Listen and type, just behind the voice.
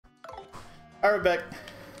Alright, back.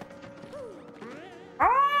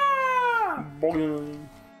 Ah! Boing.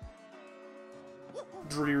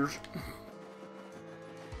 Dreers.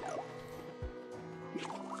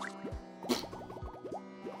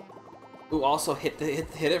 Ooh, also hit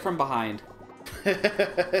it from behind.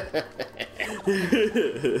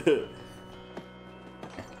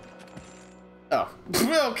 Oh,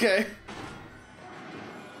 okay.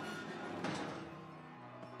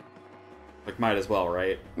 Like, might as well,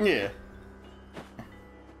 right? Yeah.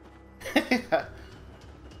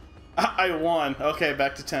 I won. Okay,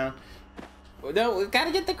 back to town. No, we've got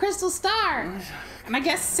to get the crystal star. And I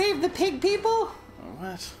guess save the pig people?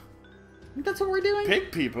 What? That's what we're doing?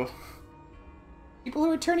 Pig people? People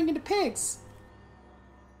who are turning into pigs.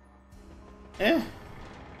 Eh.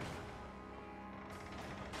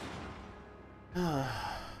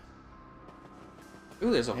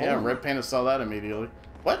 Ooh, there's a hole. Yeah, Red Panda saw that immediately.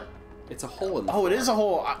 What? It's a hole in the Oh, it is a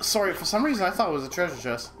hole. Sorry, for some reason I thought it was a treasure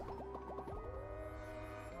chest.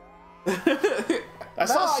 I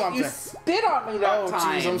saw something. You spit on me that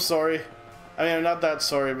time. Oh, jeez, I'm sorry. I mean, I'm not that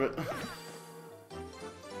sorry, but...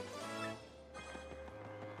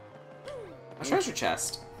 A treasure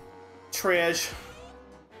chest. Trash.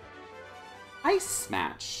 Ice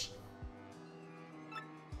match.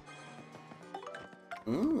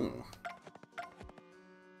 Ooh,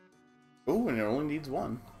 and it only needs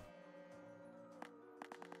one.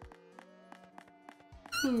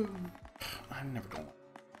 I'm never going.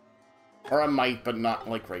 Or I might, but not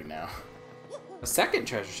like right now. A second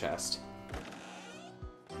treasure chest.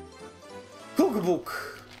 Kookabook.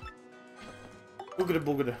 Boogada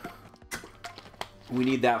boogada. We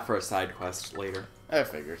need that for a side quest later. I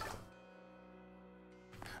figured.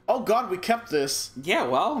 Oh god, we kept this. Yeah,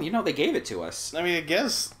 well, you know, they gave it to us. I mean, I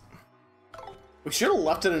guess... We should have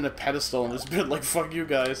left it in a pedestal and just been like, fuck you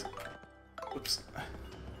guys. Oops.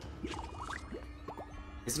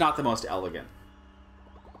 It's not the most elegant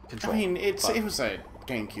control. I mean, it but... was a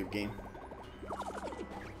GameCube game.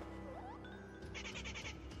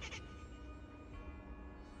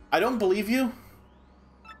 I don't believe you.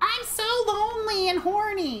 I'm so lonely and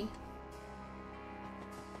horny.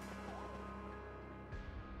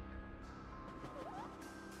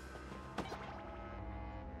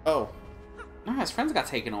 Oh. No, his friends got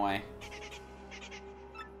taken away.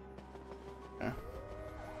 Yeah.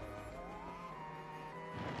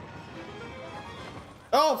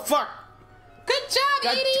 Oh, fuck! Good job,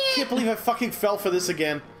 I idiot! can't believe I fucking fell for this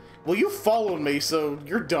again. Well, you followed me, so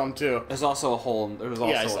you're dumb too. There's also a hole. There's Yeah,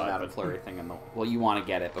 I also saw a it, Madame but- Flurry thing in the. Well, you want to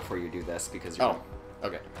get it before you do this because you're. Oh,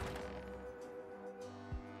 okay.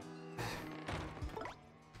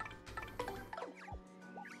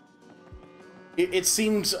 It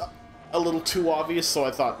seemed a little too obvious, so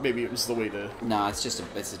I thought maybe it was the way to... No, it's just a.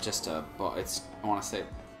 It's just a. Well, it's. I want to say.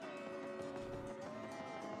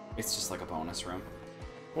 It's just like a bonus room.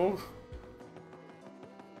 Oh,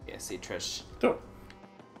 Yeah, see, Trish. dope.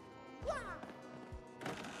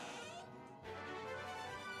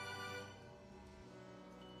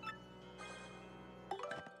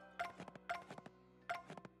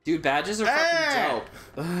 Dude, badges are Hey!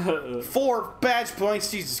 fucking dope. 4 badge points,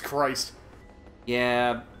 Jesus Christ.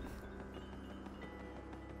 Yeah.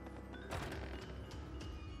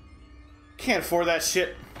 Can't afford that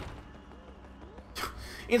shit.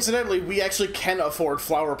 Incidentally, we actually can afford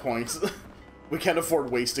flower points. We can't afford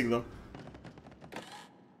wasting them.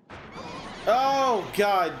 Oh,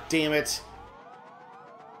 god damn it.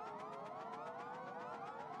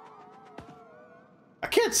 I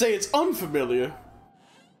can't say it's unfamiliar.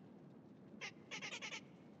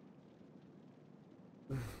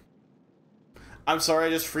 I'm sorry I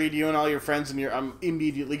just freed you and all your friends and I'm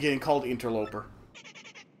immediately getting called interloper.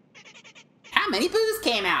 How many boos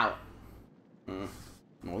came out?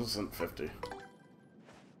 Wasn't 50.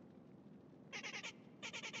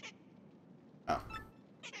 Oh.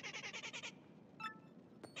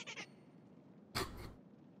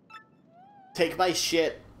 Take my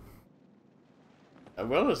shit.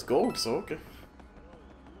 Well, it's gold, so okay.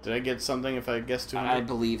 Did I get something if I guessed 200? I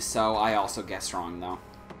believe so. I also guessed wrong though.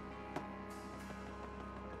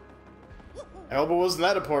 I hope it wasn't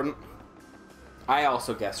that important. I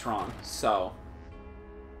also guessed wrong, so...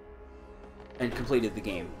 And completed the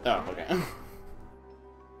game. Oh, okay.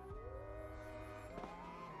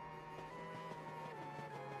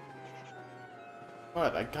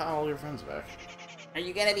 What? I got all your friends back. Are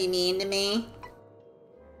you gonna be mean to me?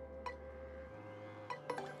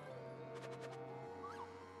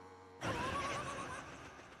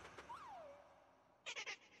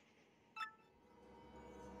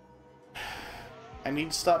 I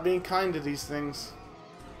need to stop being kind to these things.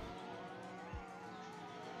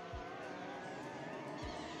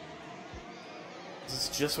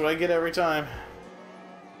 It's just what I get every time.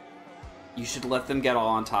 You should let them get all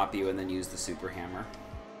on top of you and then use the super hammer.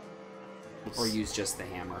 Or use just the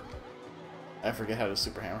hammer. I forget how to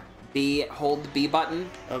super hammer. Hold the B button.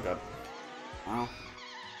 Oh god. Oh.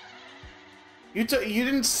 You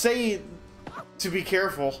didn't say to be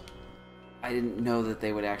careful. I didn't know that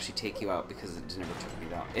they would actually take you out because it never took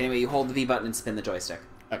me out. Anyway, you hold the B button and spin the joystick.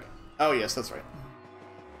 Okay. Oh yes, that's right.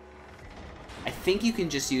 I think you can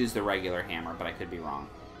just use the regular hammer, but I could be wrong.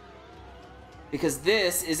 Because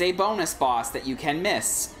this is a bonus boss that you can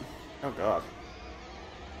miss. Oh god.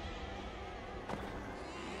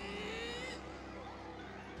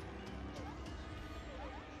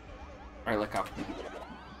 Alright, look up.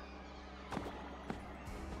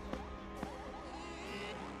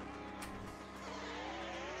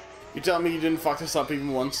 You telling me you didn't fuck this up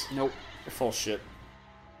even once? Nope. You're full of shit.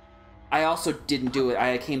 I also didn't do it.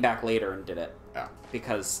 I came back later and did it. Oh.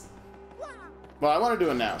 Because... Well, I want to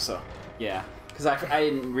do it now, so... Yeah. Because I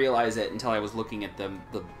didn't realize it until I was looking at the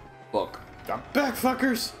book. Got back,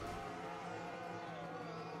 fuckers!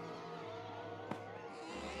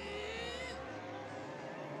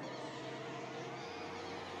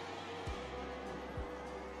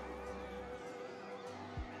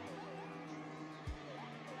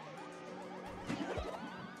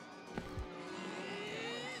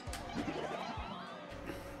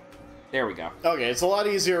 There we go. Okay, it's a lot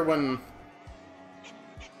easier when...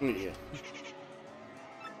 Yeah.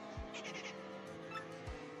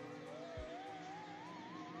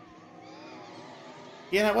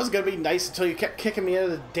 Yeah, that wasn't gonna be nice until you kept kicking me out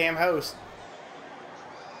of the damn house.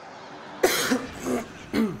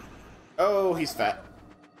 Oh, he's fat.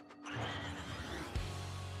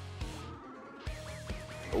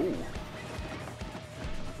 Ooh.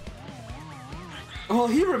 Oh,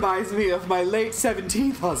 he reminds me of my late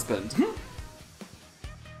 17th husband.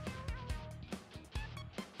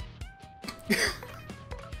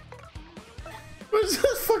 What is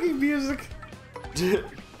this fucking music?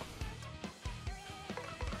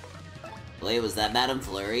 Wait, was that Madame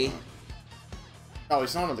Flurry? Oh,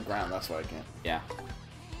 he's not on the ground, that's why I can't. Yeah.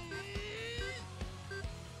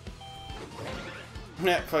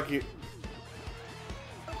 Nah, fuck you.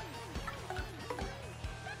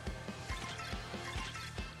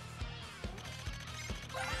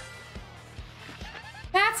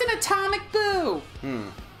 That's an atomic boo!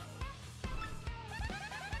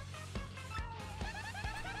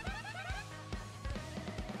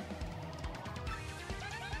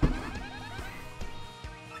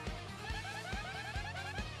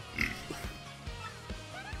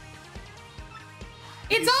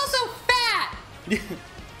 It's also fat!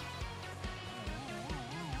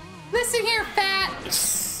 Listen here, fat!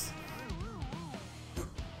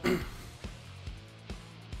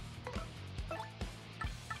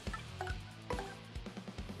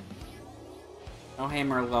 Oh,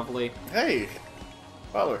 hammer, lovely. Hey!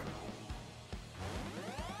 Father.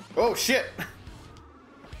 Oh, shit!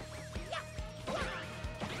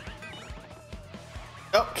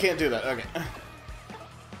 Oh, can't do that. Okay.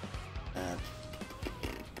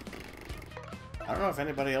 I don't know if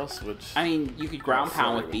anybody else would... I mean, you could ground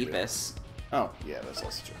pound with Flurry would be- Beepus. Oh, yeah, that's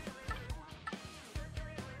also true.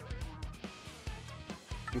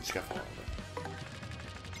 Let's scuffle a little bit.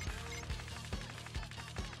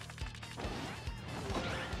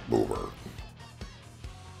 Boomer.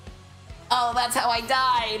 Oh, that's how I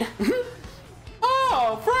died!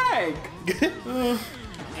 Oh, Frank!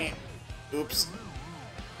 Oops.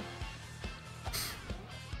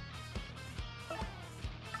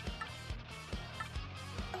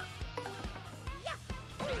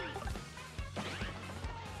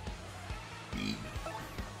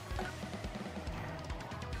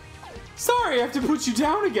 Sorry, I have to put you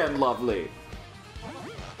down again, lovely.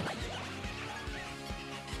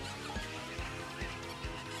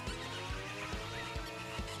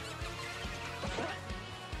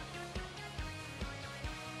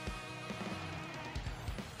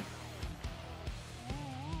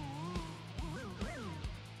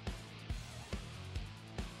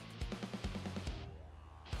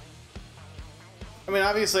 I mean,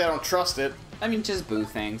 obviously I don't trust it. I mean, just boo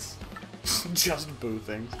things. Just boo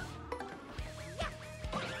things.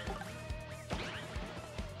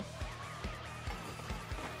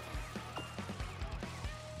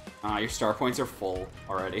 Ah, your star points are full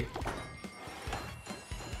already.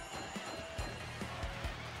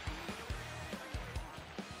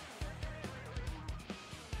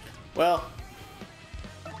 Well.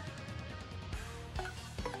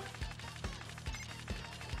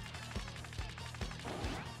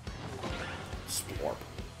 Splorp.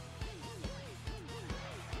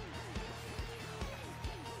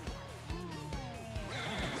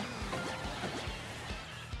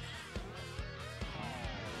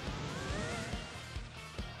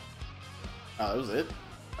 Oh, that was it?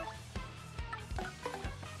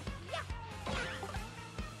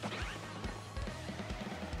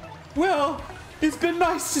 Well, it's been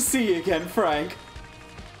nice to see you again, Frank.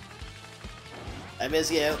 I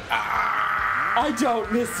miss you. I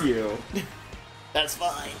don't miss you. That's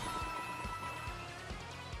fine.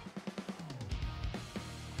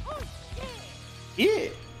 Yeah.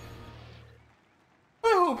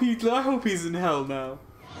 I hope he's in hell now.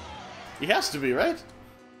 He has to be, right?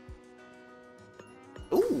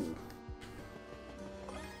 Ooh.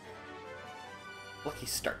 Lucky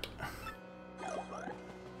start.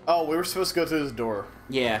 Oh, we were supposed to go through this door.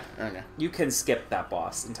 Yeah. Okay. You can skip that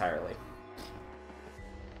boss entirely.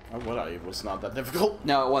 Oh, what I was not that difficult.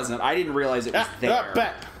 No, it wasn't. I didn't realize it was there.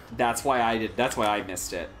 Bet. That's why I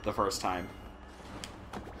missed it the first time.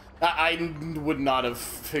 I would not have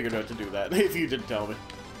figured out to do that if you didn't tell me.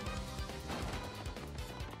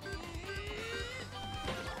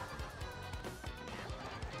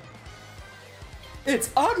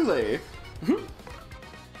 It's ugly.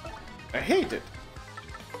 I hate it.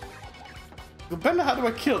 Gubella, how do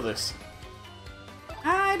I kill this?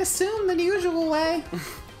 I'd assume the usual way.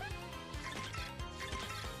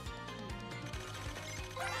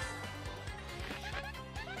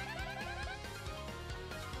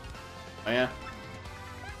 Oh, yeah?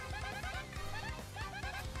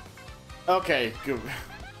 Okay, good.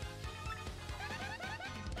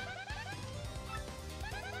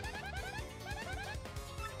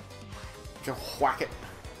 Go whack it.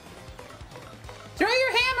 Throw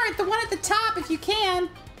your hammer at the one at the top if you can.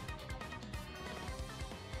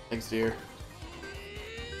 Thanks, dear.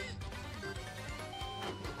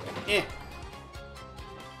 Eh.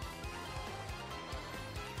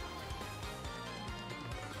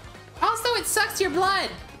 Also, it sucks your blood.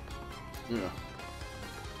 Yeah.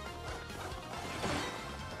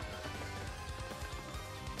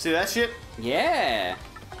 See that shit? Yeah.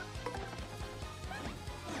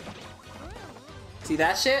 See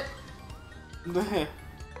that shit?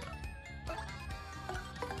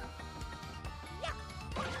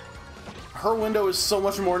 Her window is so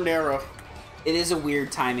much more narrow. It is a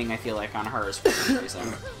weird timing, I feel like, on hers for some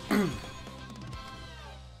reason.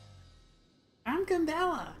 I'm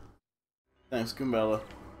Gumbella. Thanks, Gumbella.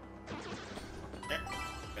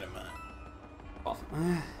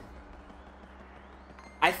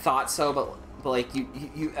 I thought so, but like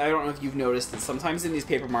you, I don't know if you've noticed that sometimes in these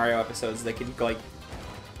Paper Mario episodes they can like.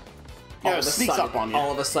 Yeah, it sneaks up on you.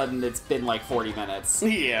 All of a sudden, it's been like 40 minutes.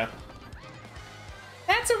 Yeah.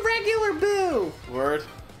 That's a regular boo. Word.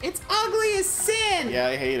 It's ugly as sin. Yeah,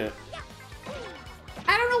 I hate it.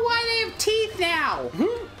 I don't know why they have teeth now.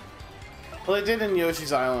 Well, they did in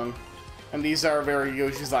Yoshi's Island. And these are very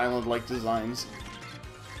Yoshi's Island-like designs.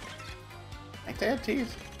 Like they had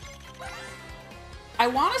teeth. I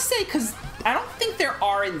want to say, because I don't think there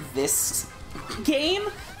are in this game,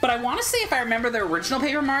 but I want to say if I remember the original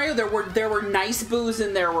Paper Mario, there were nice boos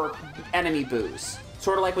and there were enemy boos.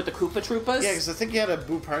 Sort of like with the Koopa Troopas. Yeah, because I think you had a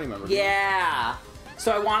Boo Party member. Yeah.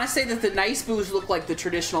 So I want to say that the nice boos look like the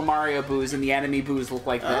traditional Mario boos and the enemy boos look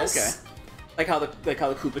like this. Okay. Like how the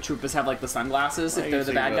Koopa Troopas have like the sunglasses if they're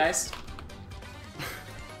the bad guys.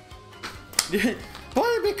 Boy,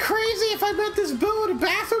 it'd be crazy if I met this Boo in a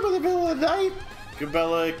bathroom in the middle of the night.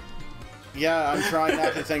 Gabella, yeah, I'm trying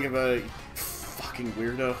not to think about it. Fucking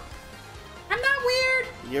weirdo. I'm not weird.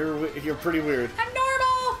 You're pretty weird. I'm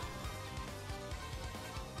normal.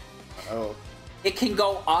 Oh. It can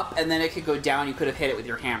go up and then it can go down. You could have hit it with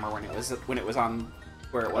your hammer when it was on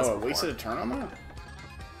where it was. Oh, it before. wasted a turn on that?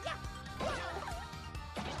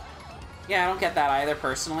 Yeah, I don't get that either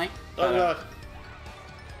personally. Oh But, god.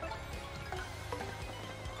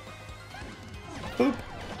 Boop.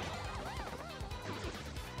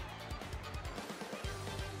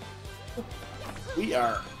 We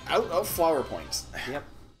are out of flower points. Yep.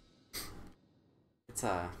 It's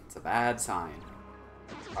a bad sign.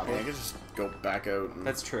 Okay, I can just go back out. And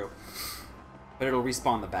That's true. But it'll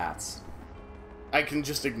respawn the bats. I can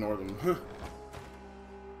just ignore them.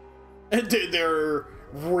 They're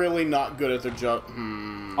really not good at their job.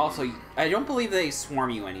 Also, I don't believe they swarm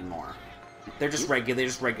you anymore. They're just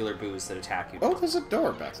regular boos that attack you. Oh, there's a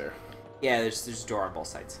door back there. Yeah, there's a door on both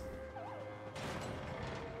sides.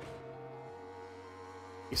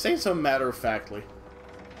 You say it so matter-of-factly.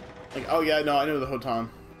 Like, oh yeah, no, I know the Hotan.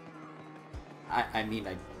 I mean,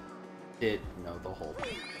 I did know the whole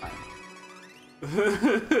time.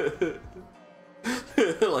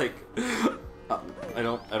 Like, I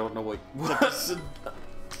don't know what.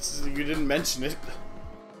 You didn't mention it.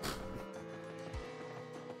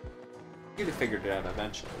 You'd have figured it out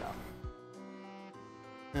eventually,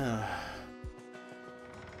 though.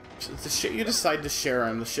 The shit you decide to share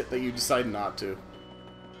and the shit that you decide not to.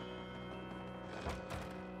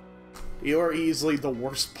 You're easily the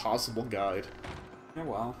worst possible guide. Oh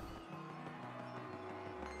well.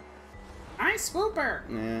 I'm Swooper.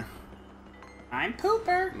 Yeah. I'm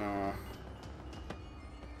Pooper. No.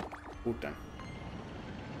 Oop, damn.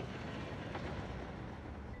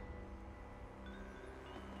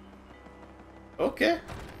 Okay.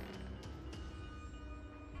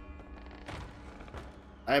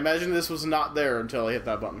 I imagine this was not there until I hit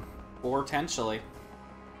that button. Potentially.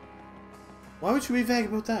 Why would you be vague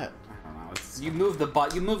about that? I don't know. It's, you move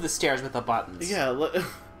the stairs with the buttons. Yeah.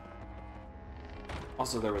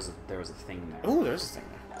 Also, there was a thing there. Oh, there's a thing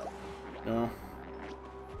there. No.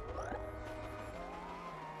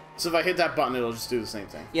 So if I hit that button, it'll just do the same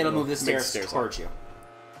thing. Yeah, it'll move the make stairs towards you.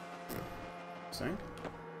 Same.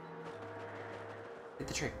 Hit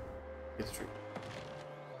the tree. Hit the tree.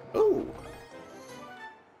 Ooh.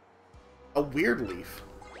 A weird leaf.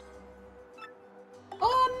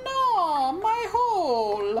 Oh no, my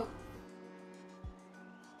hole!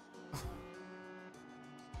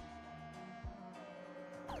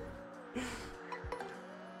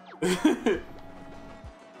 I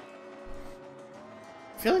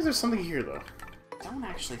feel like there's something here, though. I don't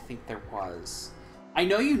actually think there was. I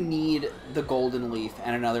know you need the golden leaf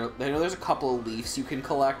and another. I know there's a couple of leaves you can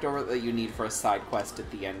collect over that you need for a side quest at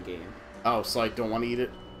the end game. Oh, so I don't want to eat it?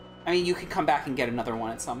 I mean, you can come back and get another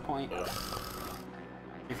one at some point. Ugh.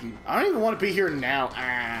 If you. I don't even want to be here now.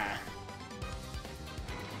 Ah.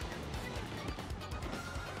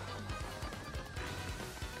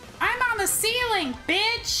 I'm on the ceiling,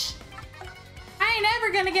 bitch. I ain't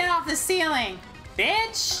ever gonna get off the ceiling,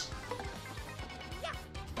 bitch.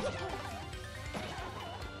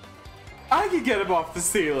 I could get him off the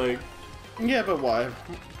ceiling. Yeah, but why?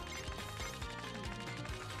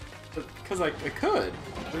 Because I could.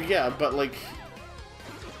 Yeah, but like...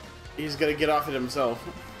 He's gonna get off it himself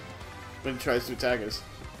when he tries to attack us.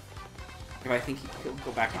 If I think he'll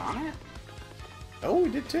go back on it? Oh, we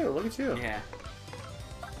did too. Look at you. Yeah.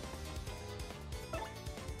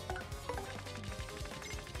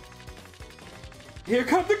 Here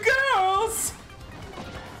come the girls!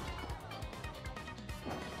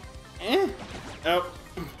 Eh. Oh.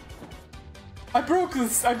 I broke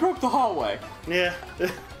the hallway. Yeah.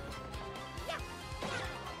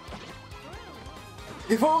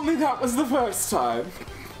 If only that was the first time.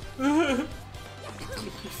 What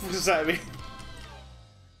does that mean?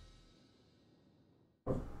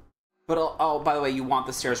 But oh, by the way, you want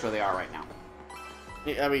the stairs where they are right now.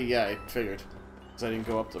 I mean, yeah, I figured. Because I didn't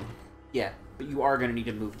go up them. Yeah, but you are gonna need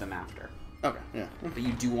to move them after. Okay, yeah. But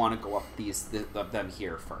you do want to go up them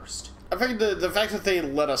here first. I think the fact that they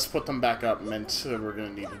let us put them back up meant that we're gonna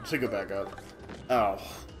need to go back up. Oh,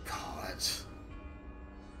 God.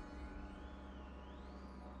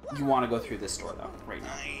 You want to go through this door though, right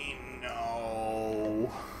now. I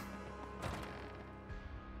know.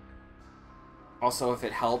 Also, if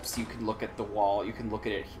it helps, you can look at the wall. You can look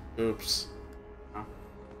at it. Oops. Huh?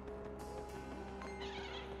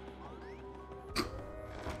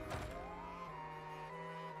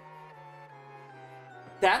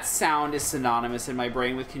 That sound is synonymous in my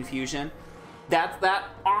brain with confusion. That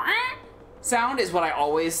sound is what I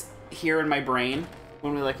always hear in my brain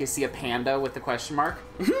when we you see a panda with the question mark.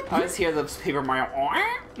 I always hear the Paper Mario.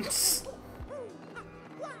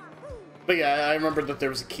 But yeah, I remember that there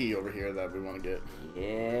was a key over here that we want to get.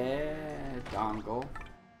 Yeah, dongle.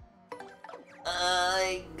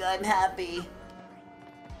 I'm happy.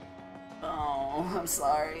 Oh, I'm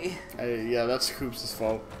sorry. Yeah, that's Hoops'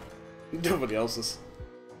 fault. Nobody else's.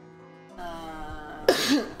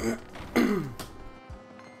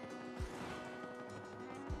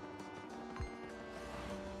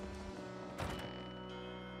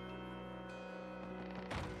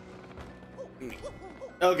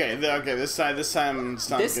 Okay, okay. This time it's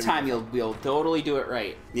not This good. time you'll totally do it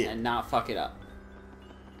right, Yeah. and not fuck it up.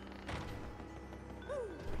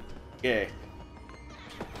 Yay.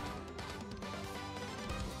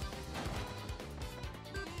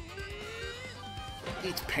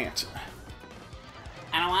 Eat pant.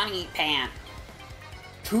 I don't want to eat pant.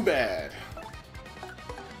 Too bad.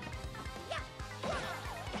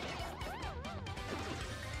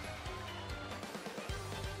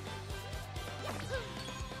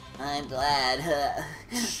 I'm glad.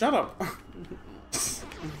 Shut up. I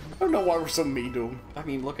don't know why we're so mean to him. I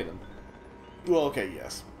mean, look at him. Well, okay,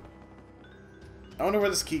 yes. I wonder where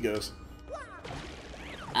this key goes.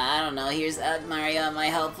 I don't know. Here's Mario. Am I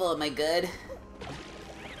helpful? Am I good?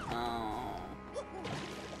 Oh.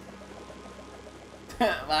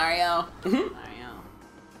 Mario. Mario.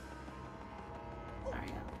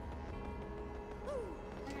 Mario.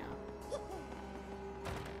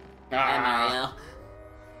 Ah.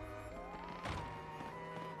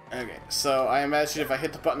 Okay, so I imagine if I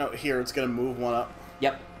hit the button out here, it's gonna move one up.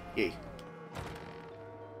 Yep. Yay.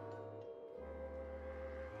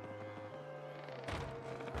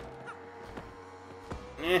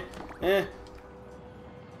 Eh.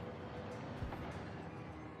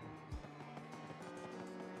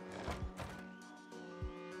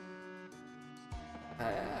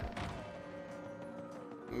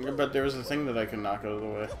 But there was a thing that I could knock out of the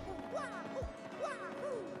way.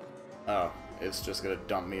 Oh, it's just gonna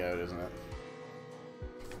dump me out, isn't it?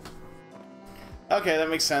 Okay, that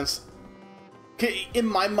makes sense. Okay, in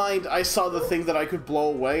my mind, I saw the thing that I could blow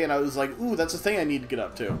away, and I was like, ooh, that's a thing I need to get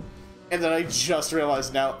up to. And then I just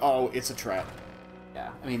realized now, oh, it's a trap.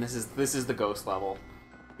 Yeah, I mean, this is the ghost level.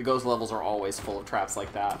 The ghost levels are always full of traps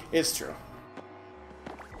like that. It's true.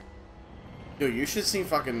 Dude, you should see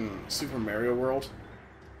fucking Super Mario World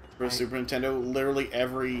for Super Nintendo. Literally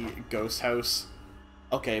every ghost house.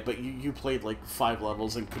 Okay, but you played like 5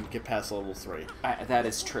 levels and couldn't get past level 3. That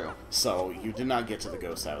is true. So you did not get to the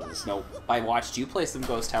ghost houses. Nope. I watched you play some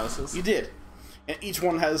ghost houses. You did. And each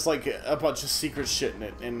one has like a bunch of secret shit in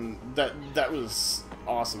it, and that was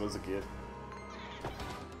awesome as a kid.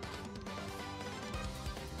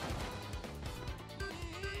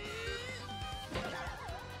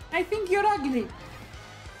 I think you're ugly.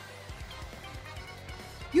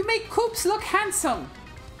 You make Koops look handsome.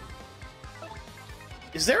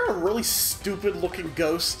 Is there a really stupid looking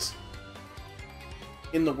ghost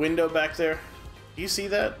in the window back there? Do you see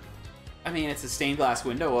that? I mean, it's a stained glass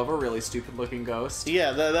window of a really stupid looking ghost.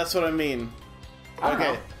 Yeah, that's what I mean. I don't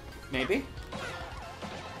Okay. know. Maybe.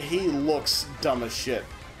 He looks dumb as shit.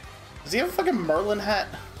 Does he have a fucking Merlin hat?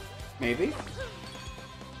 Maybe.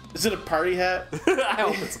 Is it a party hat? I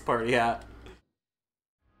hope it's a party hat.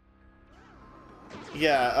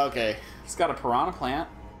 Yeah, okay. He's got a piranha plant.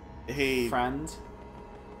 He Friend.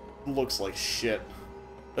 looks like shit.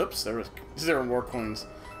 Oops, there were more coins.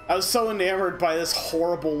 I was so enamored by this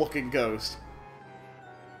horrible looking ghost.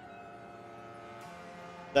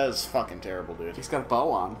 That is fucking terrible, dude. He's got a bow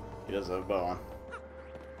on. He does have a bow on.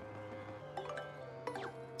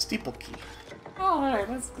 Steeple key. Oh, alright,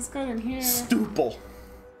 let's go in here. Stoople.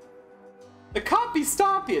 The Compy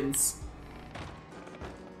Stompions!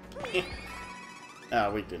 Ah,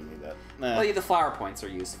 we didn't need that. Nah. Well, the flower points are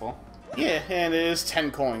useful. Yeah, and it is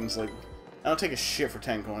 10 coins. Like, I don't take a shit for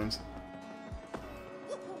 10 coins.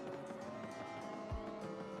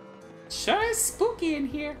 Sure is spooky in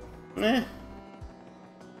here. Eh.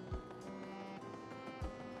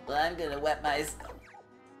 Well, I'm gonna wet my...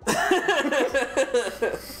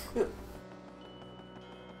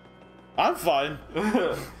 I'm fine.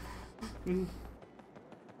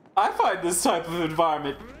 I find this type of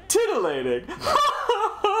environment titillating.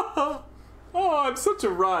 Oh, I'm such a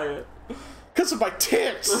riot. Because of my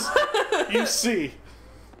tits! You see.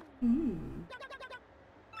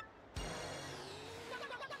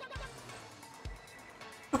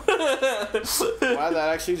 Wow, that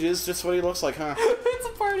actually is just what he looks like, huh? It's a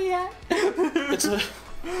party hat. It's a...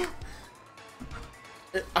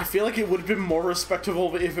 I feel like it would have been more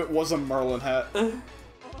respectable if it was a Merlin hat.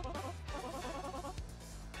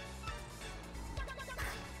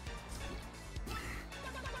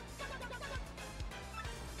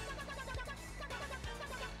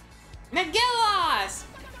 Nagillos!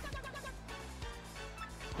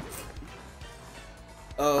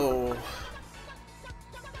 Oh.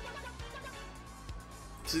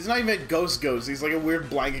 So he's not even a ghost, he's like a weird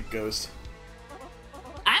blanket ghost.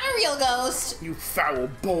 I'm a real ghost. You foul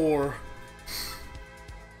boar.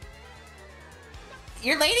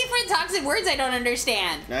 Your lady friend talks in words I don't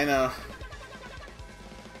understand. I know.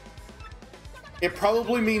 It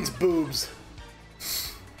probably means boobs.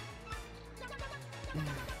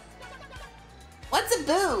 What's a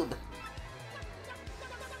boob?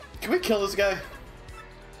 Can we kill this guy?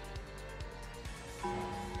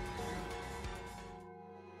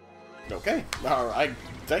 Okay. Alright.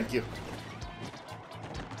 Thank you.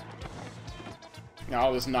 Now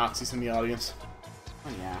all those Nazis in the audience.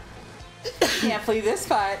 Oh, yeah. Can't play this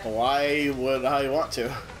fight. Why would I want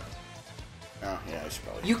to? Oh, yeah, I should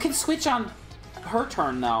probably. You can switch on her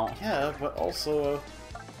turn, though. Yeah, but also,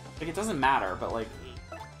 Like, it doesn't matter, but, like...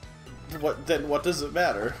 what does it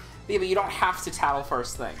matter? Yeah, but you don't have to tattle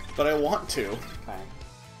first thing. But I want to. Okay.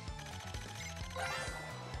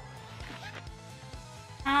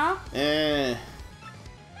 Huh? Eh.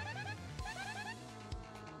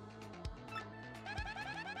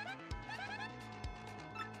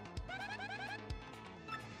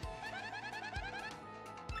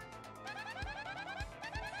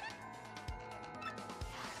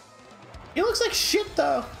 He looks like shit,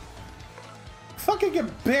 though. Fucking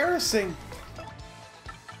embarrassing.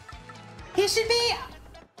 He should be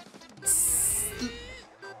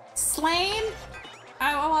slain.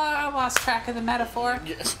 I lost track of the metaphor.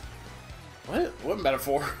 Yes. What? What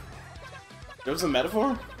metaphor? There was a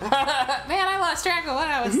metaphor? Man, I lost track of what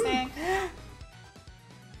I was saying.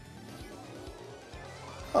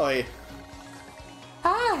 Oh, hey.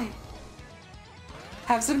 Hi.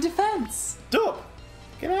 Have some defense. Dope.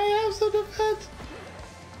 Can I have some defense?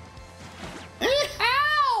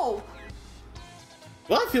 Ow!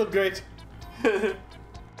 Well, I feel great. Alright,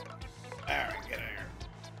 get out of here.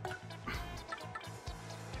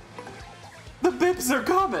 The bips are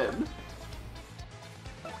coming.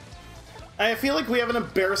 I feel like we have an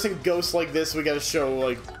embarrassing ghost like this. We gotta show,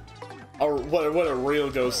 like, what a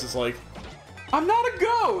real ghost is like. I'm not a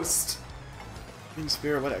ghost. In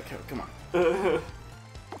spirit, what? Come on. No,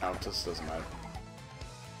 it just doesn't matter.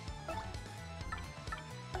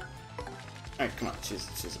 Alright, come on. She's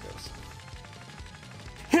a ghost.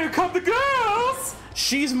 Here come the girls.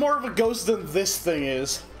 She's more of a ghost than this thing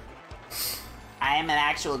is. I am an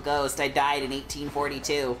actual ghost. I died in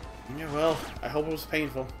 1842. Yeah, well, I hope it was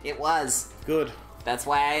painful. It was. Good. That's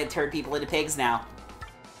why I turn people into pigs now.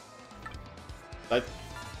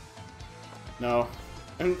 No.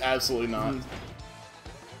 Absolutely not.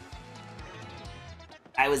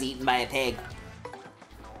 I was eaten by a pig.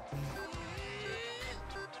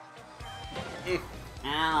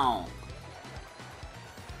 Ow.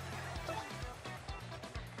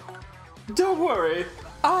 Don't worry,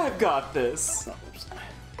 I've got this. Oh, oops.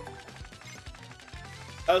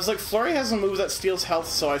 I was like, Flurry has a move that steals health,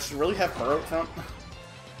 so I should really have her out front.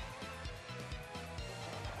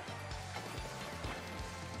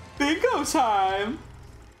 Bingo time!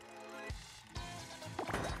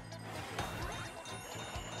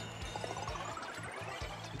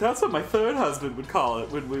 That's what my third husband would call it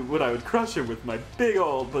when I would crush him with my big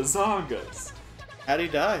old bazongas. How'd he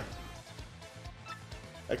die?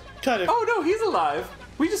 I kind of. Oh no, he's alive.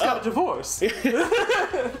 We just got a divorce. We're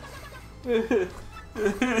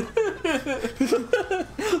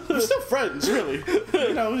still friends, really.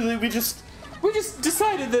 You know, we just. We just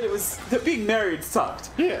decided that being married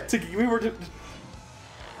sucked. Yeah.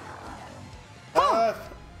 I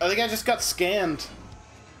think I just got scanned.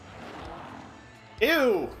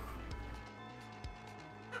 Ew!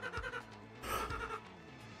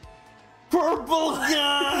 Purple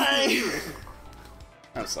guy!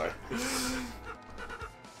 I'm sorry.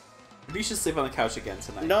 Maybe you should sleep on the couch again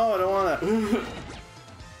tonight. No, I don't wanna.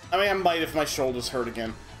 I mean, I might if my shoulders hurt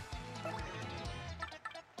again.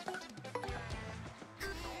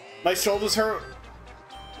 My shoulders hurt,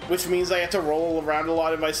 which means I have to roll around a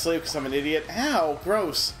lot in my sleep because I'm an idiot. Ow,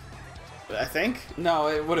 gross. I think. No,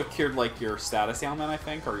 it would have cured like your status ailment, I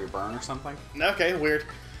think, or your burn or something. Okay, weird.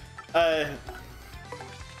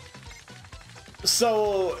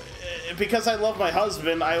 So, because I love my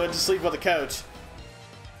husband, I went to sleep on the couch.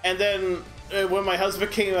 And then, when my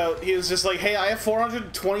husband came out, he was just like, hey, I have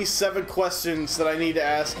 427 questions that I need to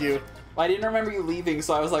ask you. Well, I didn't remember you leaving,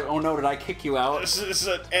 so I was like, oh no, did I kick you out?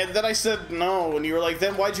 And then I said no, and you were like,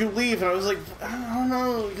 then why'd you leave? And I was like, I don't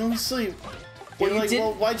know, let me sleep. Well, You're like,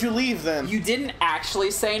 well, why'd you leave then? You didn't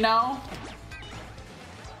actually say no?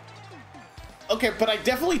 Okay, but I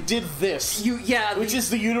definitely did this. Which is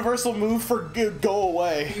the universal move for go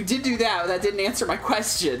away. You did do that, but that didn't answer my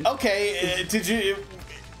question. Okay, did you...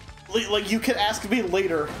 Like, you can ask me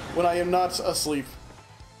later when I am not asleep.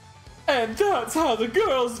 And that's how the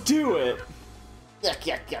girls do it. Yuck,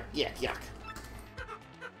 yuck, yuck, yuck, yuck.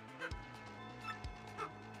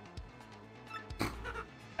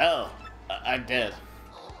 Oh, I'm dead.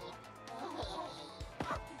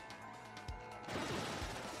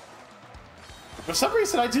 For some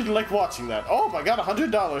reason, I didn't like watching that. Oh my god,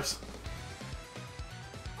 $100.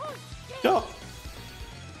 Go.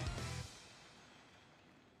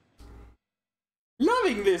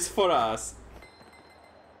 Loving this for us.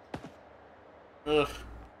 Ugh.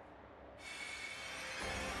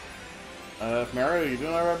 Mario, you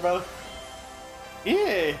doing alright, brother?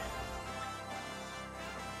 Yeah.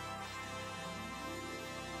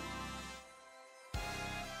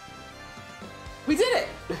 We did it!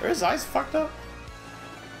 Are his eyes fucked up?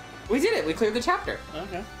 We did it, we cleared the chapter.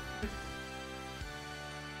 Okay.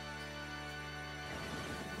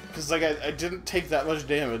 Because, like, I didn't take that much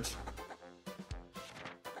damage.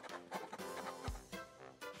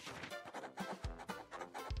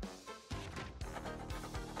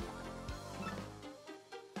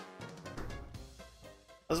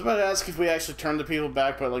 I was about to ask if we actually turned the people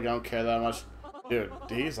back, but, like, I don't care that much. Dude,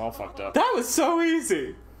 he's all fucked up. That was so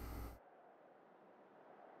easy!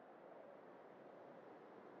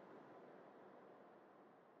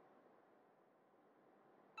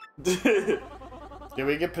 Did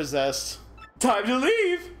we get possessed? Time to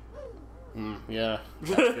leave. Yeah. I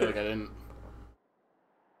feel like I didn't.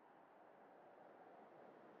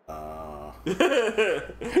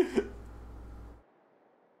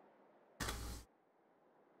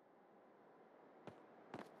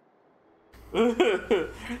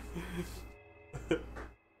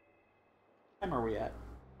 Time are we at?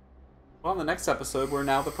 Well, in the next episode, we're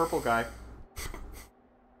now the purple guy.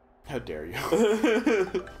 How dare you?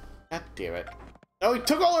 God damn it. Oh, he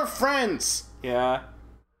took all our friends! Yeah.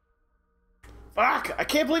 Fuck! I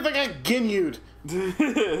can't believe I got Ginyu'd!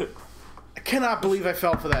 I cannot believe I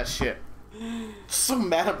fell for that shit. I'm so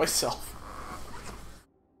mad at myself.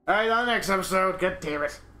 Alright, on the next episode. God damn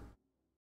it.